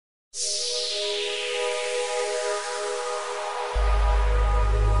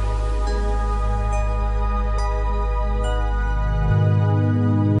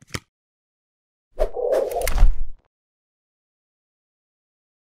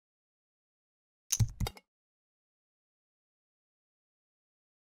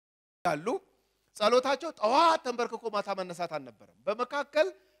ያሉ ጸሎታቸው ጠዋት ተንበርክኮ ማታ መነሳት አልነበረም በመካከል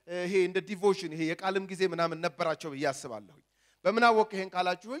ይሄ እንደ ዲቮሽን ይሄ የቃልም ጊዜ ምናምን ነበራቸው ያስባለሁ በምን አወቅ ይሄን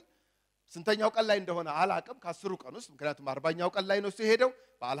ካላችሁኝ ስንተኛው ቀን ላይ እንደሆነ አላቅም ከ10 ቀን ውስጥ ምክንያቱም 40ኛው ቀን ላይ ነው ሲሄደው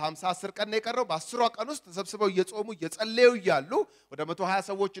በአል 50 10 ቀን ነው የቀረው በ10 ቀን ውስጥ ተሰብስበው እየጾሙ እየጸለዩ ይያሉ ወደ 120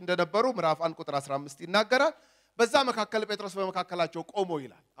 ሰዎች እንደነበሩ ምዕራፍ 1 ቁጥር 15 ይናገራል በዛ መካከል ጴጥሮስ በመካከላቸው ቆሞ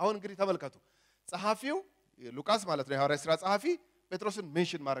ይላል አሁን እንግዲህ ተመልከቱ ጸሐፊው ሉቃስ ማለት ነው የሐዋርያት ሥራ ጸሐፊ ጴጥሮስን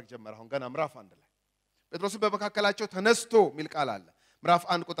ሜንሽን ማድረግ ጀመረ አሁን ገና ምዕራፍ 1 ላይ ጴጥሮስን በመካከላቸው ተነስቶ ሚል ቃል አለ ምዕራፍ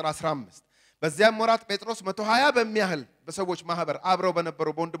 1 ቁጥር 15 በዚያም ወራት ጴጥሮስ 120 በሚያህል በሰዎች ማህበር አብረው በነበሩ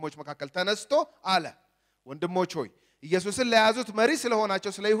በወንድሞች መካከል ተነስቶ አለ ወንድሞች ሆይ ኢየሱስን ለያዙት መሪ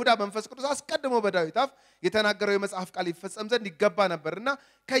ስለሆናቸው ስለ ይሁዳ መንፈስ ቅዱስ አስቀድሞ በዳዊት አፍ የተናገረው የመጽሐፍ ቃል ይፈጸም ዘንድ ይገባ ነበርና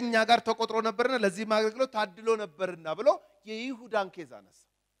ከኛ ጋር ተቆጥሮ ነበርና ለዚህ ማገልገሎት ታድሎ ነበርና ብሎ የይሁዳን ኬዝ አነሳ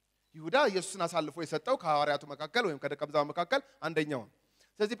ይሁዳ ኢየሱስን አሳልፎ የሰጠው ከሐዋርያቱ መካከል ወይም ከደቀ መዛሙርቱ መካከል አንደኛው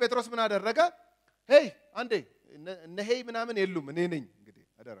ስለዚህ ጴጥሮስ ምን አደረገ ሄይ አንዴ ነሄይ ምናምን የሉም እኔ ነኝ እንግዲህ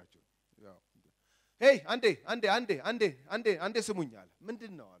አደራችሁ ሄይ አንዴ ስሙኝ አለ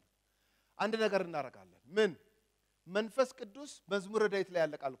ምንድነው አለ አንድ ነገር እናረጋለን ምን መንፈስ ቅዱስ መዝሙረ ዳዊት ላይ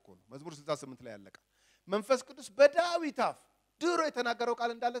ያለቃል እኮ ነው መዝሙር 68 ላይ ያለቃል መንፈስ ቅዱስ በዳዊት አፍ ድሮ የተናገረው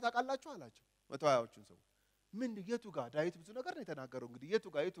ቃል እንዳለ ታውቃላችሁ አላቸው 120ዎቹን ሰው ምን የቱ ጋር ዳዊት ብዙ ነገር ነው የተናገረው እንግዲህ የቱ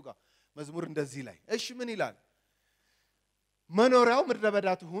ጋር መዝሙር እንደዚህ ላይ እሺ ምን ይላል መኖሪያው ምድረ በዳ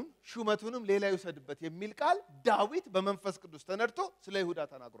ትሁን ሹመቱንም ሌላ ይወሰድበት የሚል ቃል ዳዊት በመንፈስ ቅዱስ ተነድቶ ስለ ይሁዳ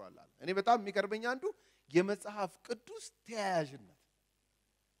ተናግሯል አለ እኔ በጣም የሚገርመኝ አንዱ የመጽሐፍ ቅዱስ ተያያዥነት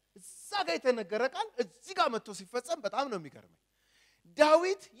እዛ ጋር የተነገረ ቃል እዚህ ጋር መጥቶ ሲፈጸም በጣም ነው የሚገርመኝ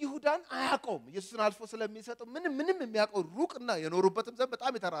ዳዊት ይሁዳን አያቆም ኢየሱስን አልፎ ስለሚሰጠው ምንም የሚያቆም ሩቅና የኖሩበትም ዘመን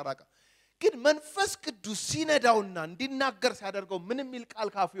በጣም የተራራቀ ግን መንፈስ ቅዱስ ሲነዳውና እንዲናገር ሲያደርገው ምን የሚል ቃል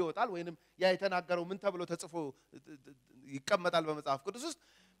ካፉ ይወጣል ወይንም ያ የተናገረው ምን ተብሎ ተጽፎ ይቀመጣል በመጽሐፍ ቅዱስ ውስጥ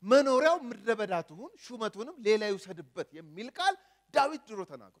መኖሪያው ምድረ በዳ ትሁን ሹመቱንም ሌላ ይወሰድበት የሚል ቃል ዳዊት ድሮ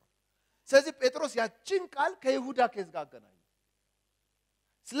ተናግሯል ስለዚህ ጴጥሮስ ያችን ቃል ከይሁዳ ኬዝ ጋር አገናኘ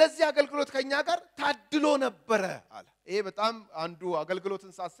ስለዚህ አገልግሎት ከኛ ጋር ታድሎ ነበር አለ ይሄ በጣም አንዱ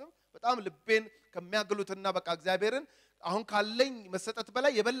አገልግሎትን ሳስብ በጣም ልቤን ከሚያገሉትና በቃ እግዚአብሔርን አሁን ካለኝ መሰጠት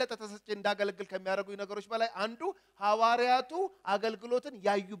በላይ የበለጠ ተሰጭ እንዳገለግል ከሚያደርጉኝ ነገሮች በላይ አንዱ ሐዋርያቱ አገልግሎትን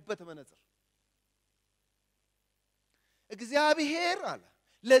ያዩበት መነጽር እግዚአብሔር አለ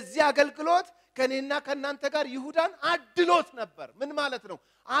ለዚህ አገልግሎት ከኔና ከናንተ ጋር ይሁዳን አድሎት ነበር ምን ማለት ነው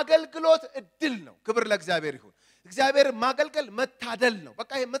አገልግሎት እድል ነው ክብር ለእግዚአብሔር ይሁን እግዚአብሔር ማገልገል መታደል ነው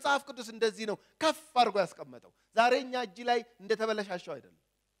በቃ ይሄ መጽሐፍ ቅዱስ እንደዚህ ነው ከፍ አድርጎ ያስቀመጠው ዛሬኛ እጅ ላይ እንደተበለሻሻው አይደለም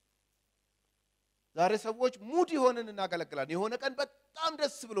ዛሬ ሰዎች ሙድ ይሆንን እናገለግላለን የሆነ ቀን በጣም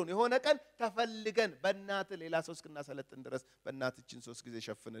ደስ ብሎን የሆነ ቀን ተፈልገን በእናት ሌላ ሰው እስክናሰለጥን ድረስ በእናትችን 3 ጊዜ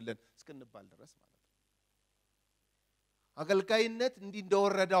ሸፍንልን እስክንባል ድረስ ማለት ነው አገልጋይነት እንዲህ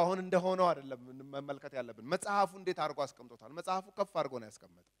እንደወረደው አሁን እንደሆነው አይደለም መመልከት ያለብን መጽሐፉ እንዴት አድርጎ አስቀምጦታል መጽሐፉ ከፍ አድርጎ ነው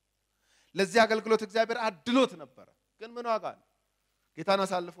ያስቀመጠው ለዚህ አገልግሎት እግዚአብሔር አድሎት ነበር ግን ምን ዋጋ ነው ጌታን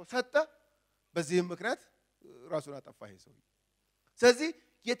አሳልፎ ሰጠ በዚህም ምክንያት ራሱን አጠፋ ይሄ ሰው ስለዚህ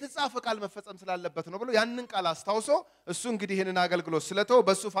የተጻፈ ቃል መፈጸም ስላለበት ነው ብሎ ያንን ቃል አስታውሶ እሱ እንግዲህ ይሄንን አገልግሎት ስለተው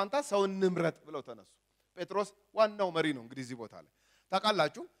በሱ ፋንታ ሰው እንምረጥ ብለው ተነሱ ጴጥሮስ ዋናው መሪ ነው እንግዲህ እዚህ ቦታ ላይ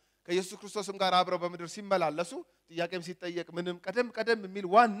ታውቃላችሁ ከኢየሱስ ክርስቶስም ጋር አብረው በመድር ሲመላለሱ ጥያቄም ሲጠየቅ ምንም ቀደም የሚል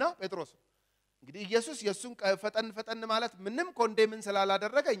ዋና ጴጥሮስ እንግዲህ ኢየሱስ የሱን ፈጠን ማለት ምንም ኮንዴምን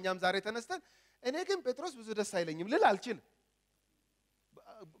ስላላደረገ እኛም ዛሬ ተነስተን እኔ ግን ጴጥሮስ ብዙ ደስ አይለኝም ልል አልችልም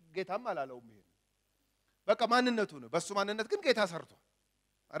ጌታም አላለውም ይሄ በቃ ማንነቱ ነው በሱ ማንነት ግን ጌታ ሰርቷል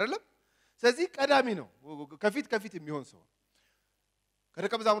አይደለም ስለዚህ ቀዳሚ ነው ከፊት የሚሆን ሰው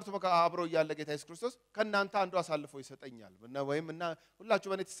ከደቀ መዛሙርቱ አብረው ያለ ጌታ ኢየሱስ ክርስቶስ ከናንተ አንዱ አሳልፎ ይሰጠኛል ወይምና ሁላችሁ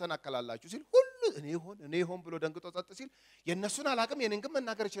በእኔ ተሰናከላላችሁ ሲል ሁሉ እኔ ሆን ብሎ ደንግጦ ጸጥ ሲል የነሱን አላቅም የኔን ግን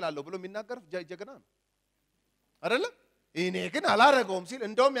መናገር ይችላልው ብሎ የሚናገር ጀግና ነው አይደለም እኔ ግን አላረገውም ሲል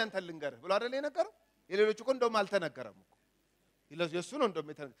እንደውም ያንተን ልንገር ብሎ አይደል የነገረው የሌሎቹ እኮ እንደውም አልተነገረም እኮ ኢየሱስ ነው እንደውም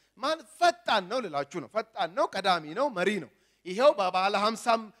ማን ፈጣን ነው ልላችሁ ነው ፈጣን ነው ቀዳሚ ነው መሪ ነው ይሄው በባለ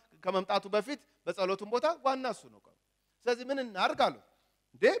 50 ከመምጣቱ በፊት በጸሎቱን ቦታ ዋና እሱ ነው ስለዚህ ምን እናርጋሉ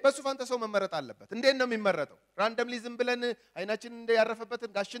እንዴ በሱ ፋንታ ሰው መመረጥ አለበት እንዴት ነው የሚመረጠው ራንደምሊ ዝም ብለን አይናችን እንደ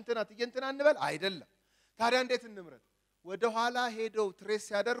ያረፈበትን ጋሽንትና ትየንትና እንበል አይደለም ታዲያ እንዴት እንምረጥ ወደ ኋላ ሄደው ትሬስ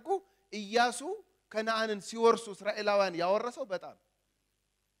ያደርጉ ኢያሱ ከነዓንን ሲወርሱ እስራኤላውያን ያወረሰው በጣም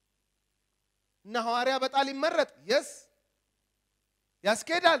እና ሐዋርያ በጣል ይመረጥ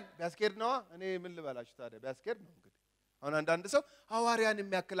ያስኬዳል ቢያስኬድ ነው እኔ ምን ልበላችሁ ታዲያ ቢያስኬድ ነው እንግዲህ አሁን አንዳንድ ሰው ሐዋርያን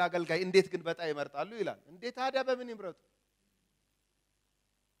የሚያክል አገልጋይ እንዴት ግን በጣ ይመርጣሉ ይላል እንዴ ታዲያ በምን ይምረጡ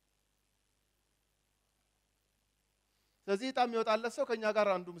ስለዚህ ጣም ይወጣለት ሰው ከኛ ጋር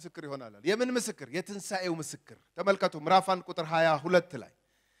አንዱ ምስክር ይሆናል የምን ምስክር የትንሳኤው ምስክር ተመልከቱ ምዕራፍ 1 ቁጥር 22 ላይ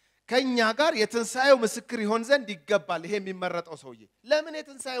ከኛ ጋር የትንሳኤው ምስክር ይሆን ዘንድ ይገባል ይሄ የሚመረጠው ሰውዬ ለምን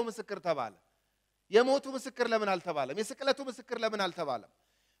የትንሳኤው ምስክር ተባለ የሞቱ ምስክር ለምን አልተባለም የስቅለቱ ምስክር ለምን አልተባለም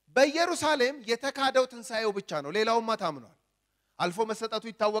በኢየሩሳሌም የተካደው ትንሳኤው ብቻ ነው ሌላውማ ታምኗል አልፎ መሰጠቱ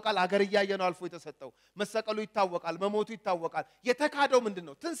ይታወቃል አገር ያየ ነው አልፎ የተሰጠው መሰቀሉ ይታወቃል መሞቱ ይታወቃል የተካደው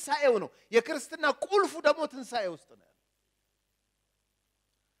ምንድነው ትንሳኤው ነው የክርስትና ቁልፉ ደግሞ ትንሳኤው ውስጥ ነው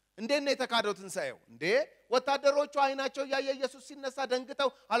እንዴት ነው የተካደው ትንሳኤው እንዴ ወታደሮቹ አይናቸው ያየ ኢየሱስ ሲነሳ ደንግጠው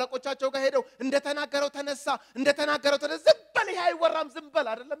አለቆቻቸው ጋር ሄደው እንደተናገረው ተነሳ ዝምበል ይሄ አይወራም ዝምበል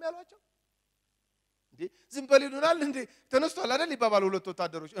አይደለም ያሏቸው እንዴ ዝምበል ይሉናል እንዴ ተነስቷል አይደል ይባባሉ ሁለት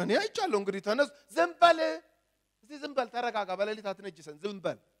ወታደሮች እኔ አይቻለሁ እንግዲህ ተነስ ዝምበል ተረጋጋ በሌሊት አትነጅሰን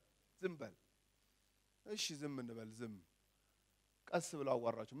ዝምበል እሺ ዝም እንበል ዝም ቀስ ብለው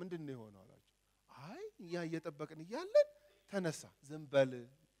አዋራቸው ምንድነው የሆነው አላቸው አይ ያ እየጠበቅን ይያለን ተነሳ ዝምበል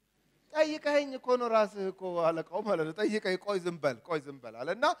ጠይቀኝ እኮ ነው ራስህ እኮ አለቃው ማለት ነው ጠይቀኝ ቆይ ዝምበል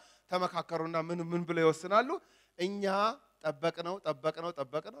አለና ተመካከሩና ምን ብለው ይወስናሉ እኛ ጠበቅነው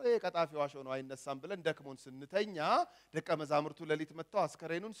ይሄ ቀጣፊ ዋሾ ነው አይነሳም ብለን ደክሞን ስንተኛ ደቀ መዛሙርቱ ሌሊት መጥተው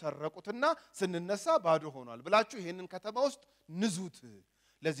አስከሬኑን ሰረቁትና ስንነሳ ባዶ ሆኗል ብላችሁ ይሄንን ከተማ ውስጥ ንዙት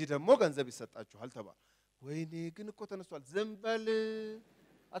ለዚህ ደግሞ ገንዘብ ይሰጣችኋል ተባለ ወይኔ ግን እኮ ተነስቷል ዝምበል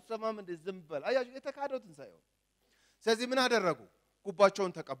አትሰማም እንደ ዝምበል አያችሁ የተካደው ትንሳኤው ስለዚህ ምን አደረጉ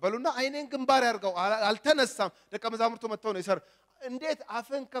ጉባቸውን ተቀበሉና አይኔን ግንባር ያርጋው አልተነሳም ደቀ መዛሙርቱ መጥተው ነው ይሰር እንዴት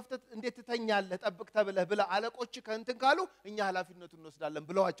አፈን ከፍተት እንዴት ተኛለህ ጠብቅ ተብለህ ብለ አለቆች ከእንትን ካሉ እኛ ኃላፊነቱን እንወስዳለን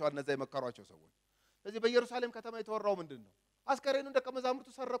ብለዋቸው እነዛ የመከሯቸው ሰዎች ስለዚህ በኢየሩሳሌም ከተማ የተወራው ምንድነው አስከሬኑን ደቀ መዛሙርቱ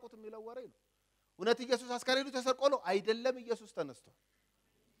ሰረቁት የሚለው ወሬ ነው እውነት ኢየሱስ አስከሬኑ ተሰርቆ ነው አይደለም ኢየሱስ ተነስቷል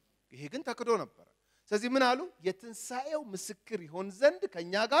ይሄ ግን ተክዶ ነበር ስለዚህ ምን አሉ የትንሳኤው ምስክር ይሆን ዘንድ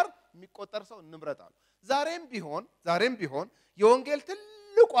ከኛ ጋር የሚቆጠር ሰው እንምረጣሉ ዛሬም ቢሆን የወንጌል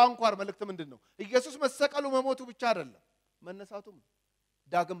ትልቁ አንኳር መልእክት ምንድነው ኢየሱስ መሰቀሉ መሞቱ ብቻ አይደለም መነሳቱም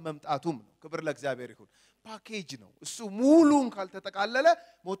ዳግም መምጣቱም ነው ክብር ለእግዚአብሔር ይሁን ፓኬጅ ነው እሱ ሙሉን ካልተጠቃለለ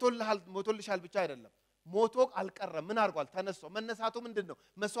ሞቶልሻል ብቻ አይደለም ሞቶ አልቀረም ምን አርጓል ተነስቶ መነሳቱ ምንድነው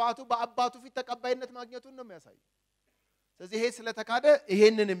መስዋዕቱ በአባቱ ፊት ተቀባይነት ማግኘቱን ነው የሚያሳየው ስለዚህ ይሄ ስለተካደ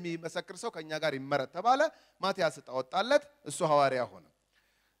ይሄንን የሚመሰክር ሰው ከኛ ጋር ይመረጥ ተባለ ማቲያስ ተወጣለት እሱ ሐዋርያ ሆነ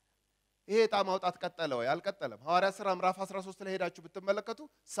ይሄ ታማውጣት ቀጠለ ወይ አልቀጠለም ሐዋርያት ሥራ ምዕራፍ 13 ላይ ሄዳችሁ ብትመለከቱ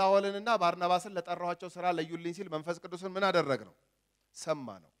ሳውልንና ባርናባስን ለጠራኋቸው ሥራ ለዩልኝ ሲል መንፈስ ቅዱስን ምን አደረግነው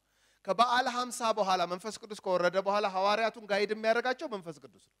ሰማነው ከበዓለ 50 በኋላ መንፈስ ቅዱስ ከወረደ በኋላ ሐዋርያቱን ጋይድ የሚያደርጋቸው መንፈስ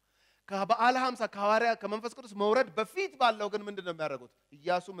ቅዱስ ነው ከበዓለ 50 ከሐዋርያ ከመንፈስ ቅዱስ መውረድ በፊት ባለው ግን ምንድነው የሚያደርጉት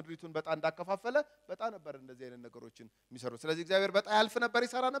ኢያሱ ምድሪቱን በጣ እንዳከፋፈለ በጣ ነበር እንደዚህ አይነት ነገሮችን የሚሰሩ ስለዚህ እግዚአብሔር በጣ ያልፍ ነበር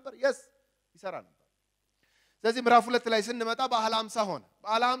ይሰራ ነበር ይሰራ ነበር ስለዚህ ምዕራፍ 2 ላይ ስንመጣ በዓለ 50 ሆነ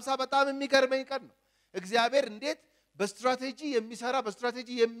በዓለ 50 በጣም የሚገርመኝ ቀን ነው እግዚአብሔር እንዴት በስትራቴጂ የሚሰራ በስትራቴጂ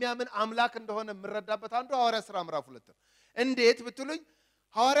የሚያምን አምላክ እንደሆነ ምረዳበት አንዱ ሐዋርያት ሥራ ምዕራፍ 2 ነው እንዴት ብትሉኝ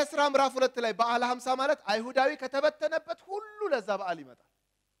ሐዋርያት ሥራ ምዕራፍ 2 ላይ በዓለ 50 ማለት አይሁዳዊ ከተበተነበት ሁሉ ለዛ በዓል ይመጣል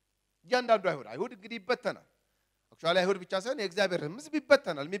እያንዳንዱ አይሁድ እንግዲህ ይበተናል አክቹአሊ አይሁድ ብቻ ሳይሆን የእግዚአብሔር ሕዝብ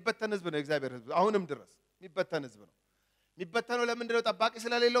ይበተናል የሚበተን ሕዝብ ነው የእግዚአብሔር ሕዝብ አሁንም ድረስ የሚበተን ሕዝብ ነው የሚበተነው ለምንድነው ጠባቂ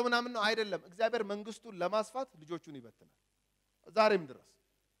ስለሌለው ምናምን ነው አይደለም እግዚአብሔር መንግስቱን ለማስፋት ልጆቹን ይበተናል ዛሬም ድረስ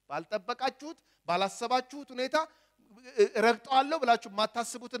ባልጠበቃችሁት ባላሰባችሁት ሁኔታ ረግጠዋለሁ ብላችሁ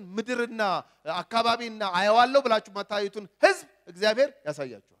ማታስቡትን ምድርና አካባቢና አያዋለሁ ብላችሁ ማታዩትን ሕዝብ እግዚአብሔር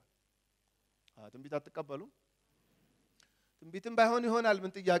ያሳያችኋል ትንቢት አትቀበሉ ትንቢትም ባይሆን ይሆናል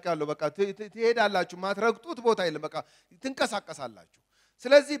ምን ጥያቄ አለው በቃ ትሄዳላችሁ ማትረግጡት ቦታ የለም በቃ ትንቀሳቀሳላችሁ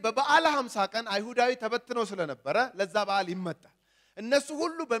ስለዚህ በበዓለ 50 ቀን አይሁዳዊ ተበትነው ስለነበረ ለዛ በዓል ይመጣል እነሱ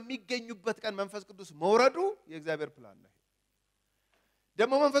ሁሉ በሚገኙበት ቀን መንፈስ ቅዱስ መውረዱ የእግዚአብሔር ፕላን ነው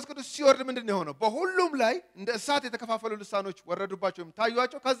ደግሞ መንፈስ ቅዱስ ሲወርድ ምንድነው የሆነው በሁሉም ላይ እንደ እሳት የተከፋፈሉ ልሳኖች ወረዱባቸው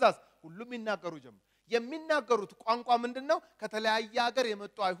ታዩዋቸው ከዛስ ሁሉም ይናገሩ ጀመሩ የሚናገሩት ቋንቋ ምንድነው ከተለያየ ሀገር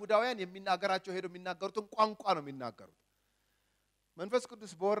የመጡ አይሁዳውያን የሚናገራቸው ሄደው የሚናገሩትን ቋንቋ ነው የሚናገሩት መንፈስ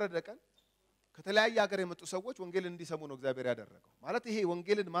ቅዱስ በወረደ ቀን ከተለያየ ሀገር የመጡ ሰዎች ወንጌልን እንዲሰሙ ነው እግዚአብሔር ያደረገው ማለት ይሄ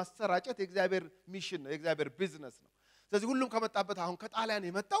ወንጌልን ማስተራጨት የእግዚአብሔር ሚሽን ነው የእግዚአብሔር ቢዝነስ ነው ስለዚህ ሁሉም ከመጣበት አሁን ከጣሊያን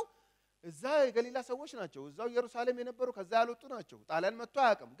የመጣው እዛ የገሊላ ሰዎች ናቸው እዛው ኢየሩሳሌም የነበሩ ከዛ ያልወጡ ናቸው ጣሊያን መጥቶ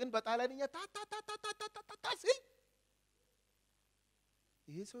አያውቅም ግን በጣሊያንኛ ታታታታታታታ ሲል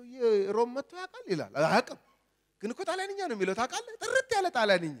ይሄ ሰውዬ ሮም መጥቶ ያውቃል ይላል አያውቅም ግን እኮ ጣሊያንኛ ነው የሚለው ታውቃለህ ጥርት ያለ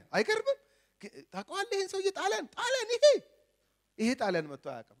ጣሊያንኛ አይገርምም ታውቃለህ ይሄን ሰውዬ ጣሊያን ይሄ ጣሊያን መጥቶ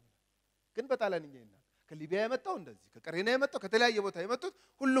አያውቅም ግን በጣሊያንኛ ይናገራል ከሊቢያ የመጣው እንደዚህ ከቀሬና የመጣው ከተለያየ ቦታ የመጡት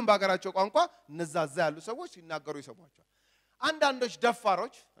ሁሉም በአገራቸው ቋንቋ እነዛዛ ያሉ ሰዎች ሲናገሩ ይሰሟቸዋል አንዳንዶች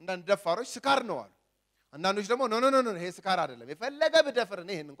ደፋሮች ስካር ነው አሉ አንዳንዶች ደግሞ ኖ ይሄ ስካር አይደለም የፈለገ ብደፍር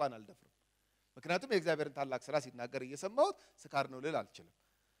እኔ ይሄን እንኳን አልደፍርም ምክንያቱም የእግዚአብሔርን ታላቅ ሥራ ሲናገር እየሰማሁት ስካር ነው ልል አልችልም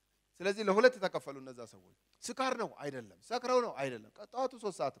ስለዚህ ለሁለት ተከፈሉ እነዛ ሰዎች ስካር ነው አይደለም ሰክረው ነው አይደለም ቀጣቱ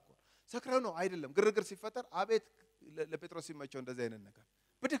 3 ሰዓት እኮ ሰክረው ነው አይደለም ግርግር ሲፈጠር አቤት ለጴጥሮስ ሲመቸው እንደዚህ አይነት ነገር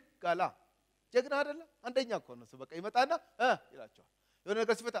ብድግ ጋላ ጀግና አይደለም አንደኛ እኮ ነው በቃ ይመጣና ይላቸዋል የሆነ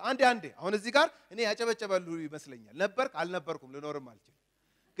ነገር ሲፈጠር አንዴ አሁን እዚህ ጋር እኔ ያጨበጨበሉ ይመስለኛል ነበርክ አልነበርኩም ልኖርም አልችልም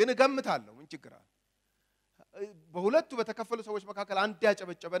ግን እገምታለሁ ምን ችግር አለ በሁለቱ በተከፈሉ ሰዎች መካከል አንዴ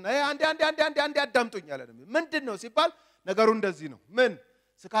ያጨበጨበና አንዴ አዳምጡኝ አለ ምንድነው ሲባል ነገሩ እንደዚህ ነው ምን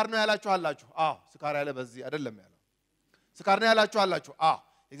ስካር ነው ያላችሁ አላችሁ ስካር ያለ በዚህ አይደለም ያለው ስካር ነው ያላችሁ አላችሁ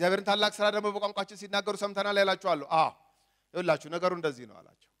እግዚአብሔርን ታላቅ ስራ ደግሞ በቋንቋችን ሲናገሩ ሰምተናል ያላችሁ አሉ ይኸውላችሁ ነገሩ እንደዚህ ነው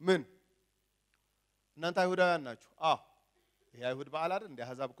አላችሁ ምን እናንተ አይሁዳውያን ናችሁ ይሄ አይሁድ በዓል አይደል እንደ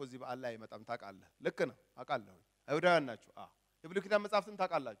አሕዛብ እኮ እዚህ በዓል ላይ አይመጣም ታውቃለህ ልክ ነው አውቃለሁ አይሁዳውያን ናችሁ የብሉይ ኪዳን መጽሐፍትን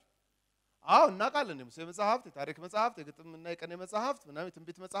ታውቃላችሁ እናውቃለን የሙሴ መጽሐፍት የታሪክ መጽሐፍት የግጥምና የቅኔ መጽሐፍት ምናምን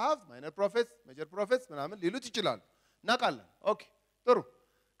የትንቢት መጽሐፍት ማይነር ፕሮፌትስ ሜጀር ፕሮፌትስ ምናምን ሊሉት ይችላሉ እናውቃለን ኦኬ ጥሩ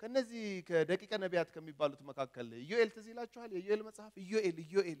ከነዚህ ከደቂቀ ነቢያት ከሚባሉት መካከል ኢዮኤል ትዝ ይላችኋል የኢዮኤል መጽሐፍ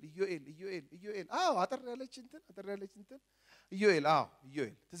ኢዮኤል አጠር ያለች እንትን ኢዮኤል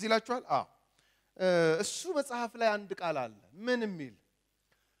ትዝ ይላችኋል እሱ መጽሐፍ ላይ አንድ ቃል አለ ምን የሚል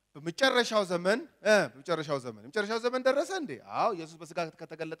በመጨረሻው ዘመን ደረሰ እንዴ ኢየሱስ በስጋ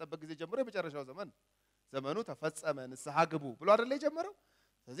ከተገለጠበት ጊዜ ጀምሮ የመጨረሻው ዘመኑ ተፈጸመ ንስሐ ግቡ ብሎ አይደል የጀመረው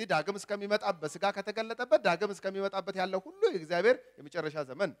ስለዚህ ዳግም እስከሚመጣበት በስጋ ከተገለጠበት ዳግም እስከሚመጣበት ያለው ሁሉ የእግዚአብሔር የመጨረሻ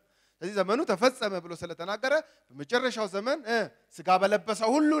ዘመን ስለዚህ ዘመኑ ተፈጸመ ብሎ ስለተናገረ በመጨረሻው ዘመን ስጋ በለበሰ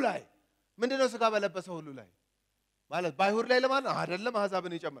ሁሉ ላይ ምንድነው ስጋ በለበሰ ሁሉ ላይ ማለት ባይሁድ ላይ ለማለት አይደለም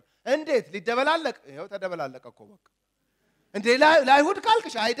አሕዛብን ይጨምር እንዴት ሊደበላለቅ ይሄው ተደበላለቀ እኮ በቃ እንዴ ለአይሁድ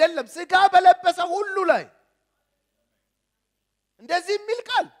ካልክሽ አይደለም ስጋ በለበሰ ሁሉ ላይ እንደዚህ የሚል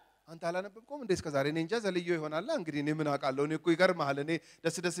ቃል አንተ አላነበብኩም እንዴ እስከዛሬ እኔ እንጃ ዘልዮ ይሆናል እንግዲህ እኔ ምን አውቃለሁ እኔ እኮ ይገርምሃል እኔ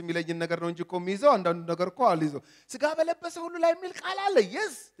ደስ የሚለኝን ነገር ነው እንጂ እኮ የሚይዘው አንዳንዱ ነገር እኮ አልይዘው ስጋ በለበሰ ሁሉ ላይ የሚል ቃል አለ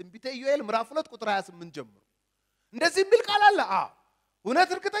ትንቢተ ኢዮኤል ምዕራፍ 2 ቁጥር 28 ጀምሮ እንደዚህ የሚል ቃል አለ እውነት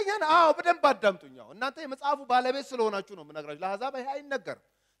እርግጠኛ ነህ በደንብ አዳምጡኝ እናንተ የመጽሐፉ ባለቤት ስለሆናችሁ ነው ምነግራችሁ ለአሕዛብ ይሄ አይነገርም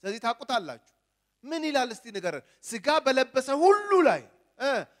ስለዚህ ታውቁታላችሁ ምን ይላል እስቲ ንገረን ስጋ በለበሰ ሁሉ ላይ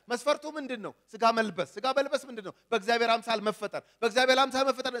መስፈርቱ ምንድነው ስጋ መልበስ ምንድነው በእግዚአብሔር አምሳል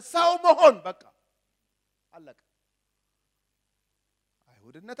መፈጠር ሰው መሆን በቃ አለቀ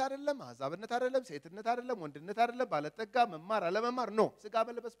አይሁድነት አይደለም አሕዛብነት አይደለም ሴትነት አይደለም ወንድነት አይደለም ባለጠጋ መማር አለመማር ነው ስጋ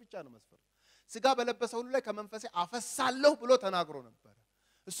በለበስ ብቻ ነው መስፈርቱ ስጋ በለበሰ ሁሉ ላይ ከመንፈሴ አፈሳለሁ ብሎ ተናግሮ ነበር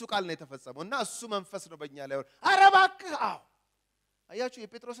እሱ ቃል ነው የተፈጸመውና እሱ መንፈስ ነው በእኛ ላይ ኧረ እባክህ አያችሁ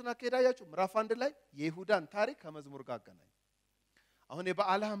የጴጥሮስን አካሄድ አያችሁ ምዕራፍ 1 ላይ የይሁዳን ታሪክ ከመዝሙር ጋር አገናኝ አሁን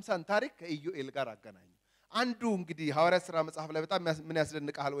የበዓለ 50 ታሪክ ከኢዮኤል ጋር አገናኝ አንዱ እንግዲህ ሐዋርያት ሥራ መጽሐፍ ላይ በጣም ምን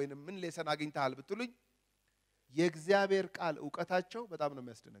ያስደንቃል ወይንም ምን ሌሰን አግኝተሃል ብትሉኝ የእግዚአብሔር ቃል ዕውቀታቸው በጣም ነው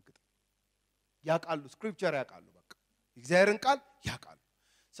የሚያስደነግጥ ያቃሉ ስክሪፕቸር ያቃሉ በቃ የእግዚአብሔርን ቃል ያቃሉ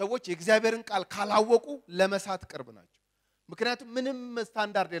ሰዎች የእግዚአብሔርን ቃል ካላወቁ ለመሳት ቅርብ ናቸው ምክንያቱም ምንም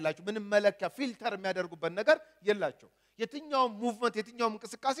ስታንዳርድ የላቸው ምንም መለኪያ ፊልተር የሚያደርጉበት ነገር የላቸው የትኛው ሙቭመንት የትኛው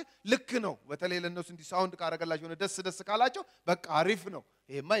እንቅስቃሴ ልክ ነው በተለይ ለነሱ እንዲ ሳውንድ ካረጋላቸው ነው ደስ ካላቸው በቃ አሪፍ ነው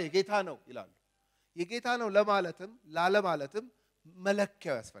ይሄማ የጌታ ነው ይላሉ የጌታ ነው ለማለትም ላለማለትም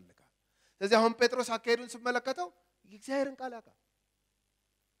መለኪያው ያስፈልጋል ስለዚህ አሁን ጴጥሮስ አካሄዱን ሲመለከተው የእግዚአብሔርን ቃል ያውቃል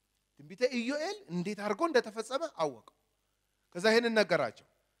ትንቢተ ኢዮኤል እንዴት አድርጎ እንደተፈጸመ አወቀው ከዛ ይሄንን ነገራቸው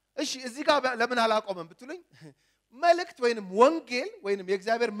እሺ እዚህ ጋር ለምን አላቆመም ብትሉኝ መልእክት ወይንም ወንጌል ወይንም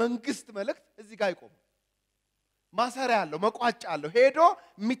የእግዚአብሔር መንግስት መልእክት እዚህ ጋር አይቆምም ማሰሪያ ያለው መቋጫ አለው ሄዶ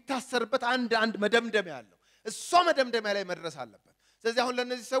የሚታሰርበት አንድ መደምደሚያ አለው እሷ መደምደሚያ ላይ መድረስ አለበት ስለዚህ አሁን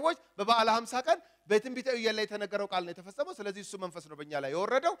ለነዚህ ሰዎች በበዓለ 50 ቀን በትንቢተ ኢዮኤል ላይ የተነገረው ቃል ነው የተፈጸመው ስለዚህ እሱ መንፈስ ነው በእኛ ላይ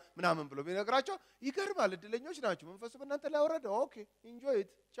የወረደው ምናምን ብሎ ቢነግራቸው ይገርማል እድለኞች ናቸው መንፈሱ በእናንተ ላይ ወረደው ኦኬ ኢንጆይ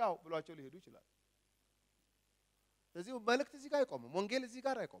ኢት ቻው ብሏቸው ሊሄዱ ይችላል ስለዚህ መልእክት እዚህ ጋር አይቆምም ወንጌል እዚህ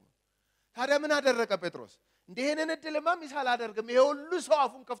ጋር አይቆምም ታዲያ ምን አደረገ ጴጥሮስ እንደሄነን እድልማ ሚሳል አደርግም ይሄ ሁሉ ሰው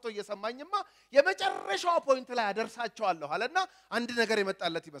አፉን ከፍቶ እየሰማኝማ የመጨረሻው ፖይንት ላይ አደርሳቸዋለሁ አለና አንድ ነገር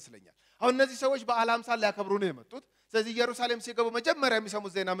የመጣለት ይመስለኛል አሁን እነዚህ ሰዎች በዓለ 50 ሊያከብሩ ነው የመጡት ስለዚህ ኢየሩሳሌም ሲገቡ መጀመሪያ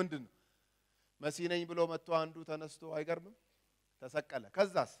የሚሰሙት ዜና ምንድነው መሲህ ነኝ ብሎ መጥቶ አንዱ ተነስቶ አይገርምም ተሰቀለ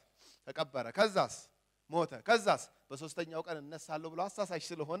ከዛስ ተቀበረ ከዛስ ሞተ ከዛስ በሶስተኛው ቀን እነሳለሁ ብሎ አሳሳሽ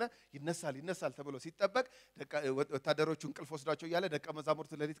ስለሆነ ይነሳል ተብሎ ሲጠበቅ ወታደሮቹ እንቅልፍ ወስዷቸው ያለ ደቀ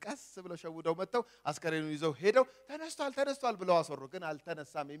መዛሙርቱ ለሊት ቀስ ብለው ሸውደው መጥተው አስከሬኑን ይዘው ሄደው ተነስቷል ብለው አሰሩ ግን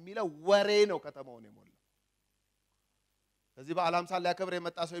አልተነሳም የሚለው ወሬ ነው ከተማውን የሞላው ስለዚህ በዓለ 50 ሊያከብር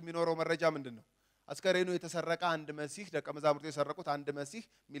የመጣ ሰው የሚኖረው መረጃ ምንድነው አስከሬኑ የተሰረቀ አንድ መሲህ ደቀ መዛሙርቱ የሰረቁት አንድ መሲህ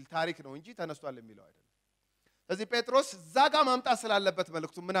ሚል ታሪክ ነው እንጂ ተነስቷል የሚለው አይደለም ስለዚህ ጴጥሮስ ዛጋ ማምጣት ስላለበት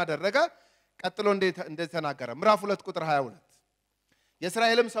መልእክቱ ምን አደረገ ቀጥሎ እንደ ተናገረ ምዕራፍ 2 ቁጥር 22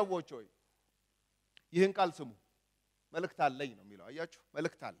 የእስራኤልም ሰዎች ሆይ ይህን ቃል ስሙ መልእክት አለኝ ነው የሚለው አያችሁ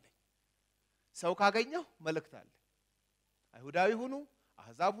መልእክት አለኝ ሰው ካገኘው መልእክት አለ አይሁዳዊ ሁኑ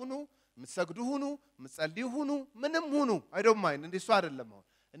አህዛብ ሁኑ ምትሰግዱ ሁኑ ምትጸልዩ ሁኑ ምንም ሁኑ I don't mind እንደሱ አይደለም አሁን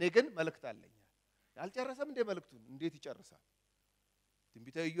እኔ ግን መልእክት አለኝ ያልጨረሰም እንደ መልእክቱን እንዴት ይጨርሳል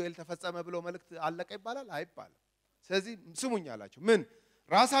ትንቢተ ኢዮኤል ተፈጸመ ብሎ መልእክት አለቀ ይባላል አይባልም ስለዚህ ስሙኝ አላችሁ ምን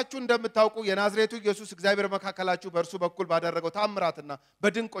ራሳችሁ እንደምታውቁ የናዝሬቱ ኢየሱስ እግዚአብሔር መካከላችሁ በእርሱ በኩል ባደረገው ተአምራትና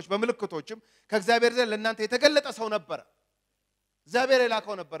በድንቆች በመልእክቶችም ከእግዚአብሔር ዘንድ ለእናንተ የተገለጠ ሰው ነበር እግዚአብሔር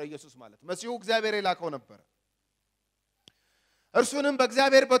የላከው ነበር ኢየሱስ ማለት መሲሁ እግዚአብሔር የላከው ነበር እርሱንም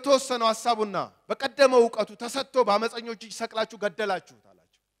በእግዚአብሔር በተወሰነው ሐሳቡና በቀደመው ዕውቀቱ ተሰጥቶ በአመፀኞች እጅ ሰቅላችሁ ገደላችሁት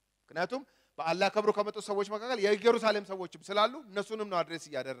አላችሁ ምክንያቱም በአላህ ከብሩ ከመጡ ሰዎች መካከል የኢየሩሳሌም ሰዎችም ስላሉ እነሱንም ነው አድሬስ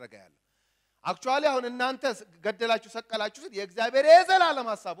ያደረገ ያለው አክቹአሊ አሁን እናንተ ገደላችሁ ሰቀላችሁ የእግዚአብሔር የዘላለም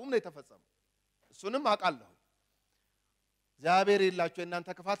ሐሳቡም ነው የተፈጸመው እሱንም አቃለሁ እግዚአብሔር ይላችሁ እናንተ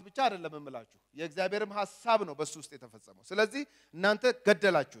ክፋት ብቻ አይደለም እምላችሁ የእግዚአብሔርም ሐሳብ ነው በሱ ውስጥ የተፈጸመው ስለዚህ እናንተ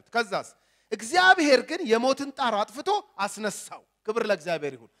ገደላችሁት ከዛስ እግዚአብሔር ግን የሞትን ጣር አጥፍቶ አስነሳው ክብር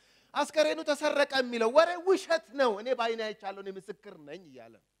ለእግዚአብሔር ይሁን አስከሬኑ ተሰረቀ የሚለው ወሬ ውሸት ነው እኔ ባይና አይቻለሁ እኔ ምስክር ነኝ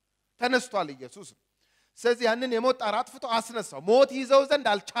ይያለ ተነስቷል ኢየሱስ ስለዚህ ያንን የሞት ጣር አጥፍቶ አስነሳው ሞት ይዘው ዘንድ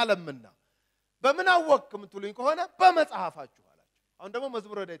አልቻለምና በምን አወቅክ ምትሉኝ ከሆነ በመጽሐፋችሁ አላችሁ አሁን ደግሞ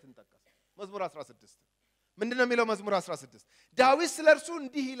መዝሙረ ዳዊት እንጠቀስ መዝሙር 16 ምንድነው የሚለው መዝሙር 16 ዳዊት ስለርሱ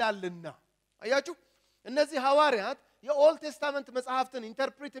እንዲህ ይላልና አያችሁ እነዚህ ሐዋርያት የኦልድ ቴስታመንት መጽሐፍትን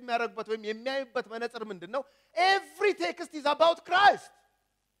ኢንተርፕሬት የሚያደርጉበት ወይም የሚያዩበት መነጽር ምንድነው every text is about Christ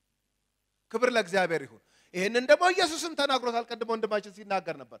ክብር ለእግዚአብሔር ይሁን ይሄንን ደግሞ ኢየሱስም ተናግሮታል ቀድሞ ወንድማችን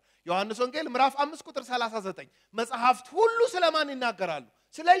ሲናገር ነበር ዮሐንስ ወንጌል ምዕራፍ 5 ቁጥር 39 መጽሐፍት ሁሉ ስለማን ይናገራሉ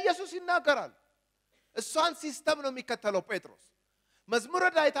ስለ ኢየሱስ ይናገራሉ እሷን ሲስተም ነው የሚከተለው ጴጥሮስ መዝሙረ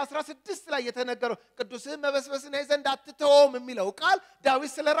ዳዊት 16 ላይ የተነገረው ቅዱስህ መበስበስን አይዘንድ አትተውም የሚለው ቃል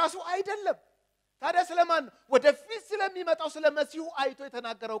ዳዊት ስለራሱ አይደለም ታዲያ ስለማን ወደፊት ስለሚመጣው ስለመሲሁ አይቶ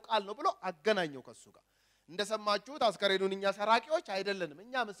የተናገረው ቃል ነው ብሎ አገናኘው ከሱ ጋር እንደሰማችሁት አስከሬኑን እኛ ሰራቂዎች አይደለንም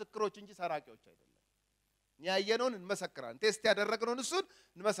እኛ ምስክሮች እንጂ ሰራቂዎች አይደለም ያየነውን እንመሰክራለን ቴስት ያደረግነውን እሱን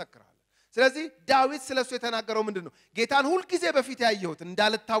እንመሰክራለን ስለዚህ ዳዊት ስለሱ የተናገረው ምንድነው ጌታን ሁሉ ጊዜ በፊት ያየሁት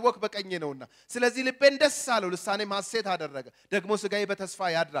እንዳልታወቅ በቀኜ ነውና ስለዚህ ልቤን ደስ አለው ልሳኔ ማሰት አደረገ ደግሞ ስጋዬ በተስፋ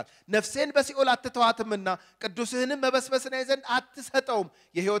ያድራል ነፍሴን በሲኦል አትተዋትምና ቅዱስህንም መበስበስን አይዘንድ አትሰጠውም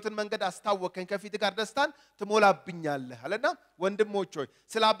የሕይወትን መንገድ አስታወከኝ ከፊት ጋር ደስታን ትሞላብኛለህ አለና ወንድሞች ሆይ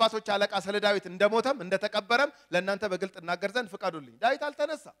ስለ አባቶች አለቃ ስለ ዳዊት እንደሞተም እንደተቀበረም ለእናንተ በግልጥ እናገር ዘንድ ፍቀዱልኝ ዳዊት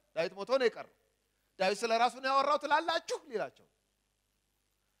አልተነሳ ዳዊት ሞቶ ነው የቀረው ዳዊት ስለራሱ ነው ያወራው ትላላችሁ ሊላቸው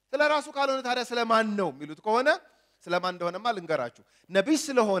ስለራሱ ካልሆነ ታዲያ ስለማን ነው የሚሉት ከሆነ ስለማን እንደሆነማ ልንገራችሁ ነብይ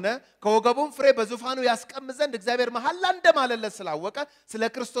ስለሆነ ከወገቡም ፍሬ በዙፋኑ ያስቀምጥ ዘንድ እግዚአብሔር መሐላ እንደማለለት ስላወቀ ስለ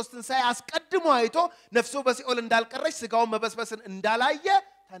ክርስቶስ ትንሣኤ አስቀድሞ አይቶ ነፍሱ በሲኦል እንዳልቀረች ስጋውን መበስበስን እንዳላየ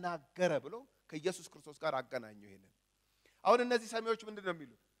ተናገረ ብሎ ከኢየሱስ ክርስቶስ ጋር አገናኘው ይሄንን አሁን እነዚህ ሰሚዎች ምንድነው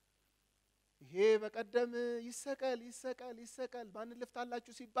የሚሉት ይሄ በቀደም ይሰቀል ማን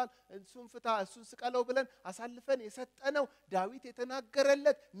ልፍታላችሁ ሲባል እንሱን ፍታ እሱን ስቀለው ብለን አሳልፈን የሰጠነው ዳዊት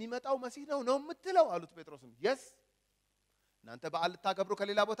የተናገረለት የሚመጣው መሲህ ነው የምትለው አሉት ጴጥሮስን yes እናንተ በዓል ታገብሩ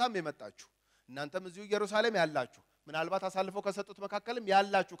ከሌላ ቦታም የመጣችሁ እናንተም እዚሁ ኢየሩሳሌም ያላችሁ ምናልባት አሳልፈው ከሰጡት መካከልም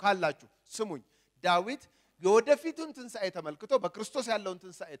ያላችሁ ካላችሁ ስሙኝ ዳዊት የወደፊቱን ትንሣኤ ተመልክቶ በክርስቶስ ያለውን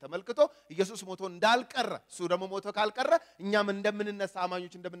ትንሣኤ ተመልክቶ ኢየሱስ ሞቶ እንዳልቀረ እሱ ደግሞ ሞቶ ካልቀረ እኛም እንደምንነሳ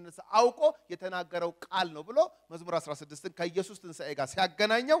አማኞች እንደምንነሳ አውቆ የተናገረው ቃል ነው ብሎ መዝሙር 16ን ከኢየሱስ ትንሣኤ ጋር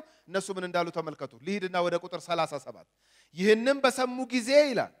ሲያገናኘው እነሱ ምን እንዳሉ ተመልከቱ ልሂድና ወደ ቁጥር 37 ይህንን በሰሙ ጊዜ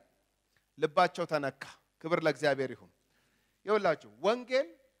ይላል ልባቸው ተነካ ክብር ለእግዚአብሔር ይሁን ይኸውላችሁ ወንጌል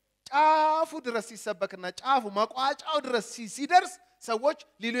ጫፉ ድረስ ሲሰበክና ጫፉ መቋጫው ድረስ ሲደርስ ሰዎች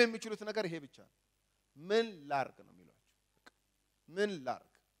ሊሉ የሚችሉት ነገር ይሄ ብቻ ነው ምን ላርግ ነው የሚሏቸው ምን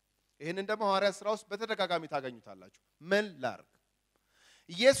ላርግ ይሄንን ደግሞ ሐዋርያት ሥራ ውስጥ በተደጋጋሚ ታገኙታላችሁ ምን ላርግ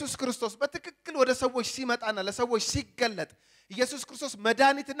ኢየሱስ ክርስቶስ በትክክል ወደ ሰዎች ሲመጣና ለሰዎች ሲገለጥ ኢየሱስ ክርስቶስ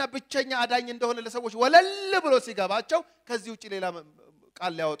መድኃኒትና ብቸኛ አዳኝ እንደሆነ ለሰዎች ወለል ብሎ ሲገባቸው ከዚህ ውጪ ሌላ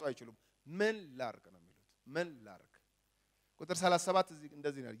ቃል ሊያወጡ አይችሉም ምን ላርግ ነው የሚሉት ምን ላርግ ቁጥር 37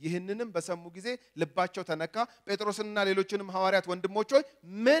 እንደዚህ ነው ይህንንም በሰሙ ጊዜ ልባቸው ተነካ ጴጥሮስንና ሌሎችንም ሐዋርያት ወንድሞች ሆይ